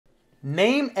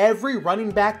Name every running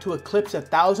back to eclipse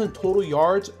 1,000 total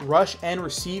yards, rush, and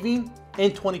receiving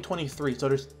in 2023. So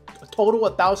there's a total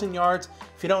 1,000 yards.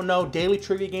 If you don't know, daily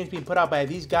trivia games being put out by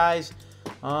these guys.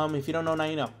 If you don't know, now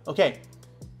you know. Okay,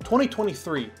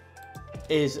 2023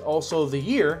 is also the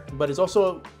year, but it's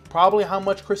also probably how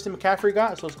much Christian McCaffrey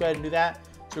got. So let's go ahead and do that.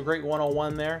 It's a great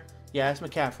 101 there. Yeah, it's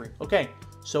McCaffrey. Okay,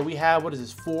 so we have, what is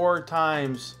this, 4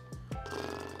 times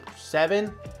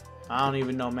 7? I don't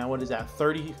even know, man. What is that?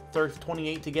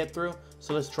 28 to get through?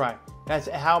 So let's try. That's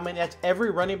how many. That's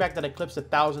every running back that eclipsed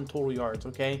 1,000 total yards,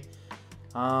 okay?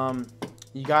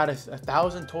 You got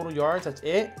 1,000 total yards. That's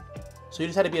it. So you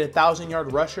just had to be a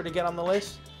 1,000-yard rusher to get on the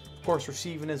list. Of course,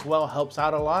 receiving as well helps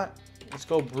out a lot. Let's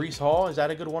go Breece Hall. Is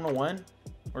that a good 101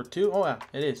 or 2? Oh, yeah,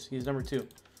 it is. He's number 2.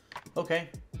 Okay.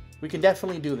 We can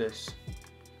definitely do this.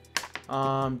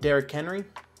 Derrick Henry.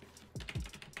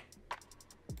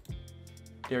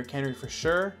 Derrick Henry for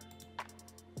sure.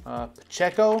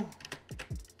 Pacheco.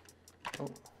 Oh,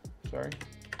 sorry.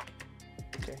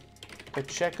 Okay.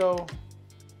 Pacheco.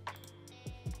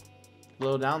 A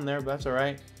little down there, but that's all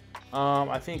right.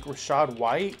 I think Rachaad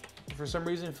White, for some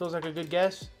reason, feels like a good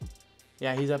guess.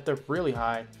 Yeah, he's up there really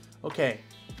high. Okay.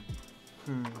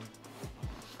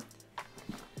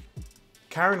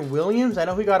 Kyren Williams. I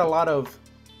know he got a lot of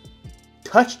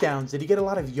touchdowns. Did he get a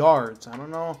lot of yards? I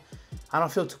don't know. I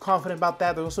don't feel too confident about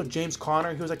that. There's also James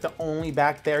Conner. He was like the only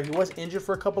back there. He was injured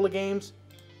for a couple of games,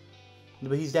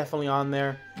 but he's definitely on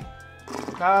there.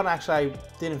 Actually, I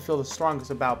didn't feel the strongest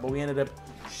about, but we ended up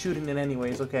shooting it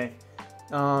anyways. Okay.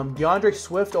 DeAndre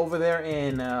Swift over there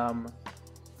in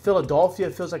Philadelphia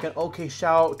feels like an okay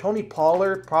shout. Tony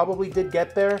Pollard probably did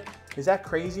get there. Is that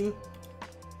crazy?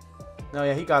 No,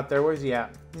 yeah, he got there. Where's he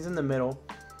at? He's in the middle.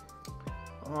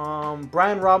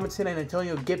 Brian Robinson and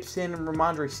Antonio Gibson and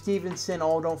Ramondre Stevenson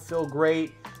all don't feel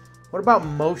great. What about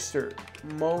Mostert?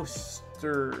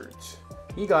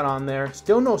 He got on there.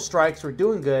 Still no strikes. We're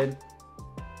doing good.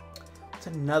 It's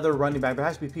another running back. There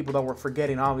has to be people that we're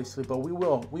forgetting, obviously, but we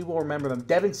will remember them.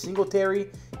 Devin Singletary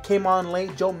came on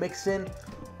late. Joe Mixon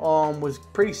was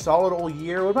pretty solid all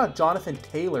year. What about Jonathan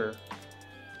Taylor?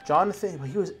 Jonathan,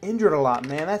 he was injured a lot,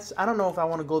 man. I don't know if I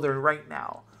want to go there right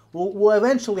now. We'll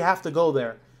eventually have to go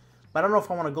there, but I don't know if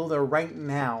I want to go there right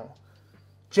now.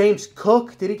 James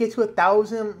Cook, did he get to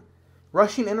 1,000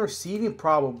 rushing and receiving?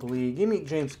 Probably. Give me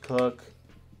James Cook.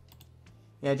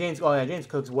 Yeah, James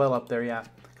Cook's well up there, yeah.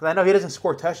 Because I know he doesn't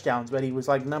score touchdowns, but he was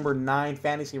like number 9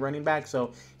 fantasy running back,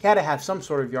 so he had to have some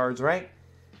sort of yards, right?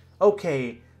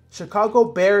 Okay, Chicago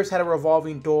Bears had a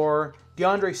revolving door.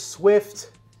 DeAndre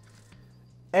Swift,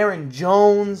 Aaron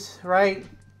Jones, right?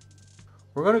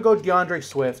 We're going to go DeAndre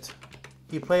Swift.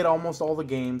 He played almost all the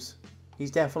games.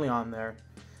 He's definitely on there.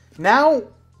 Now,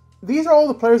 these are all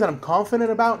the players that I'm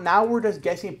confident about. Now we're just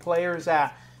guessing players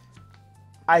that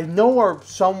I know are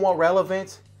somewhat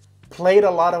relevant, played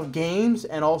a lot of games,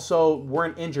 and also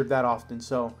weren't injured that often.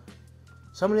 So,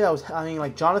 somebody that was,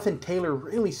 like Jonathan Taylor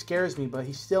really scares me, but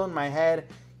he's still in my head.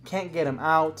 Can't get him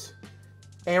out.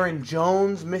 Aaron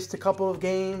Jones missed a couple of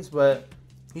games, but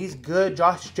he's good.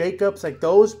 Josh Jacobs, like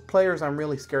those players I'm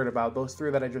really scared about. Those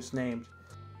 3 that I just named.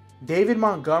 David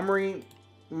Montgomery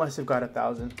must have got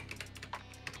 1,000.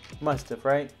 Must have,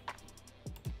 right?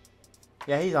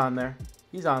 Yeah, he's on there.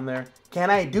 He's on there. Can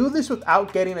I do this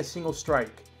without getting a single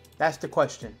strike? That's the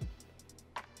question.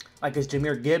 Like, is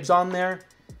Jahmyr Gibbs on there?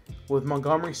 With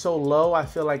Montgomery so low, I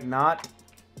feel like not.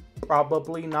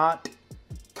 Probably not.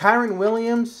 Kyren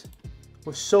Williams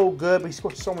was so good, but he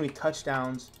scored so many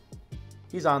touchdowns.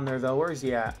 He's on there, though. Where is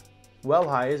he at? Well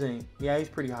high, isn't he? Yeah, he's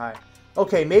pretty high.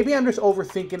 Okay, maybe I'm just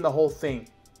overthinking the whole thing.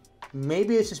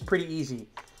 Maybe it's just pretty easy.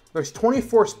 There's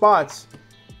 24 spots,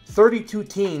 32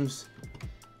 teams.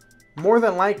 More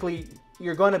than likely,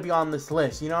 you're going to be on this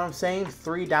list. You know what I'm saying?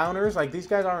 3 downers. Like, these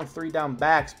guys aren't 3 down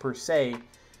backs, per se.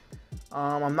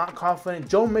 I'm not confident.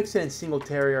 Joe Mixon and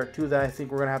Singletary are 2 that I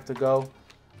think we're going to have to go.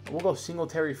 We'll go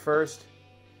Singletary first.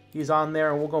 He's on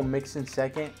there, and we'll go Mixon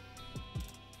second.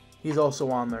 He's also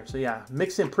on there. So, yeah,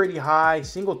 Mixon pretty high.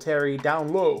 Singletary down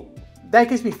low. That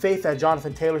gives me faith that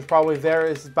Jonathan Taylor's probably there.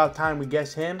 It's about time we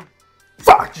guess him.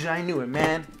 Fuck! I knew it,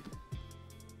 man.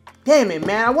 Damn it,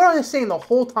 man. What was I saying the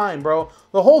whole time, bro?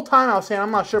 The whole time I was saying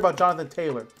I'm not sure about Jonathan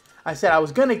Taylor. I said I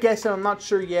was going to guess him. I'm not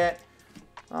sure yet.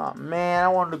 Oh, man. I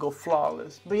wanted to go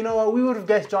flawless. But you know what? We would have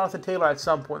guessed Jonathan Taylor at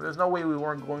some point. There's no way we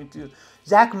weren't going to.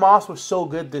 Zach Moss was so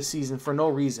good this season for no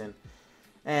reason.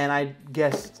 And I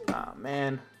guessed, oh,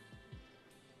 man.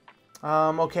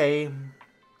 Okay.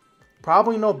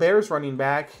 Probably no Bears running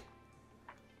back.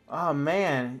 Oh,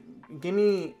 man. Give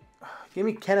me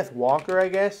Kenneth Walker, I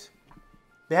guess.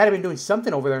 They had been doing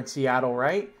something over there in Seattle,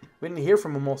 right? We didn't hear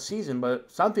from him all season, but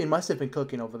something must have been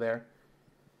cooking over there.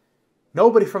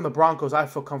 Nobody from the Broncos I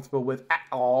feel comfortable with at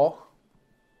all.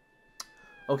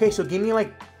 Okay, so give me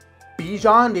like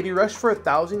Bijan. Did he rush for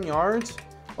 1,000 yards?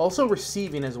 Also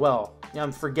receiving as well. Yeah,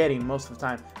 I'm forgetting most of the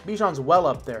time. Bijan's well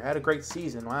up there. Had a great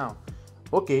season. Wow.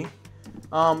 Okay.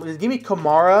 Give me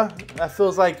Kamara. That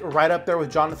feels like right up there with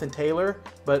Jonathan Taylor,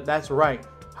 but that's right.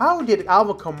 How did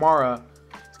Alvin Kamara?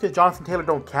 It's because Jonathan Taylor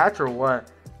don't catch or what?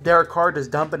 Derek Carr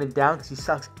just dumping it down because he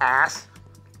sucks ass.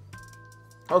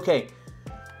 Okay.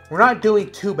 We're not doing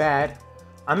too bad.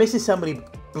 I'm missing somebody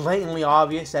blatantly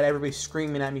obvious that everybody's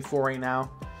screaming at me for right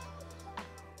now.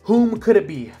 Whom could it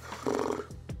be?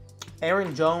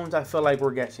 Aaron Jones, I feel like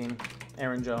we're guessing.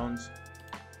 Aaron Jones.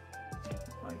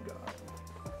 Oh my God.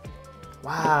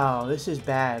 Wow, this is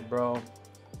bad, bro.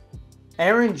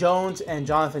 Aaron Jones and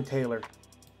Jonathan Taylor.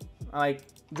 Like,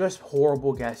 just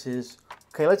horrible guesses.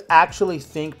 Okay, let's actually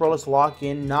think, bro. Let's lock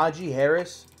in. Najee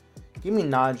Harris. Give me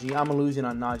Najee. I'm losing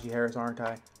on Najee Harris, aren't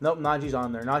I? Nope, Najee's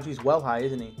on there. Najee's well high,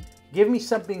 isn't he? Give me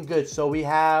something good. So we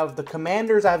have the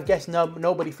Commanders. I've guessed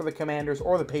nobody for the Commanders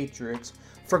or the Patriots.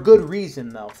 For good reason,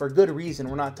 though. For good reason,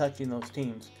 we're not touching those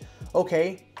teams.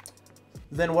 Okay.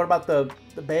 Then what about the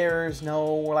Bears?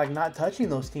 No, we're like not touching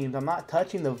those teams. I'm not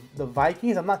touching the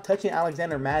Vikings. I'm not touching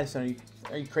Alexander Madison.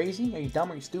 Are you crazy? Are you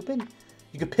dumb? Are you stupid?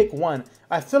 You could pick one.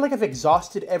 I feel like I've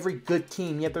exhausted every good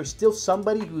team, yet there's still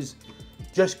somebody who's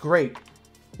just great.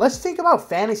 Let's think about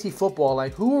fantasy football.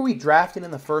 Like, who are we drafting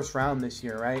in the first round this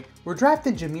year, right? We're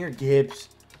drafting Jahmyr Gibbs.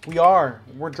 We are.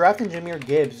 We're drafting Jahmyr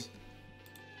Gibbs.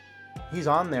 He's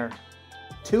on there.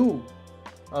 2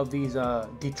 of these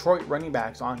Detroit running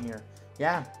backs on here.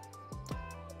 Yeah.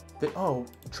 Oh,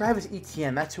 Travis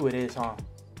Etienne. That's who it is, huh?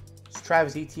 It's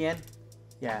Travis Etienne.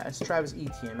 Yeah, it's Travis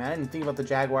Etienne, man. I didn't think about the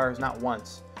Jaguars not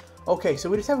once. Okay, so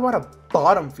we just have a lot of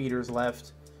bottom feeders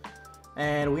left.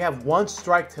 And we have 1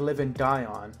 strike to live and die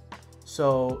on.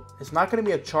 So, it's not going to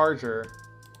be a Charger.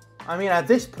 I mean, at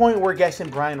this point, we're guessing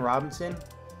Brian Robinson.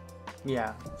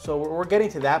 Yeah, so we're getting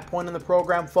to that point in the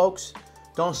program, folks.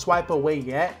 Don't swipe away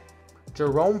yet.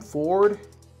 Jerome Ford.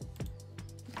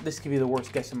 This could be the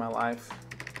worst guess in my life.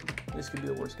 This could be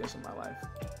the worst guess in my life.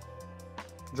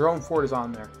 Jerome Ford is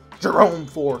on there. Jerome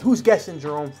Ford. Who's guessing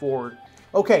Jerome Ford?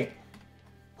 Okay.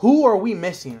 Who are we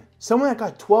missing? Someone that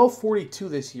got 1242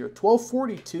 this year.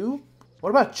 1242? What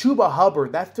about Chuba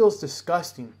Hubbard? That feels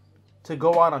disgusting to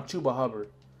go out on Chuba Hubbard.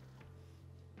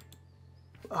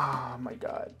 Oh my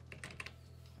God.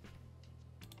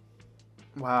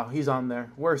 Wow, he's on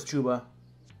there. Where's Chuba?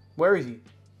 Where is he?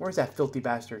 Where's that filthy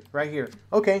bastard? Right here.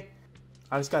 Okay.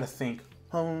 I just gotta think.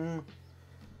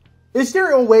 Is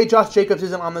there a way Josh Jacobs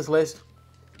isn't on this list?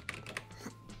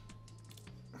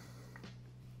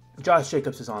 Josh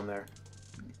Jacobs is on there.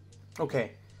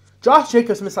 Okay. Josh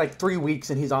Jacobs missed like 3 weeks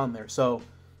and he's on there. So,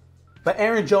 but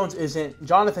Aaron Jones isn't.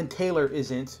 Jonathan Taylor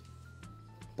isn't.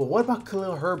 But what about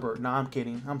Khalil Herbert? Nah, I'm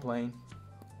kidding. I'm playing.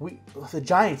 The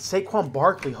Giants, Saquon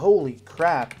Barkley. Holy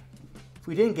crap. If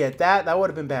we didn't get that, that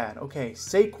would have been bad. Okay,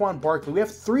 Saquon Barkley. We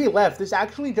have 3 left. This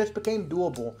actually just became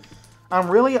doable.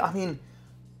 I mean,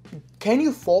 can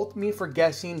you fault me for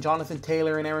guessing Jonathan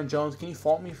Taylor and Aaron Jones? Can you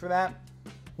fault me for that?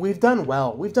 We've done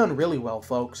well. We've done really well,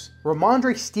 folks.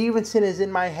 Ramondre Stevenson is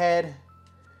in my head.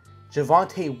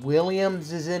 Javonte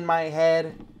Williams is in my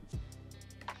head.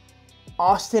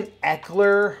 Austin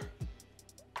Eckler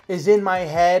is in my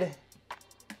head.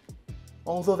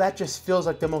 Although that just feels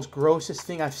like the most grossest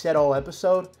thing I've said all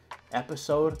episode.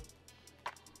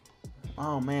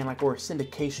 Oh man, like we're a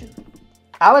syndication.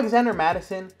 Alexander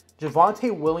Madison,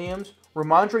 Javonte Williams,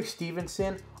 Ramondre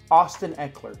Stevenson, Austin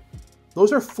Eckler.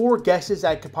 Those are 4 guesses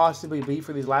that could possibly be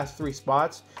for these last 3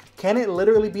 spots. Can it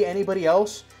literally be anybody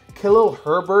else? Khalil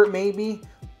Herbert, maybe?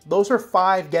 Those are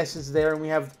 5 guesses there, and we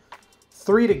have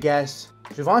 3 to guess.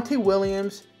 Javonte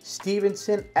Williams,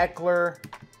 Stevenson, Eckler.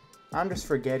 I'm just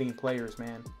forgetting players,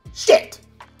 man. Shit!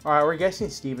 All right, we're guessing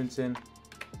Stevenson.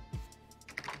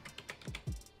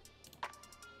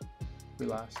 We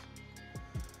lost.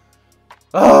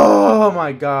 Oh,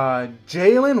 my God.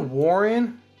 Jalen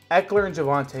Warren, Eckler, and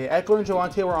Javonte. Eckler and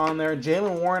Javonte were on there.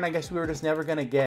 Jalen Warren, I guess we were just never going to get.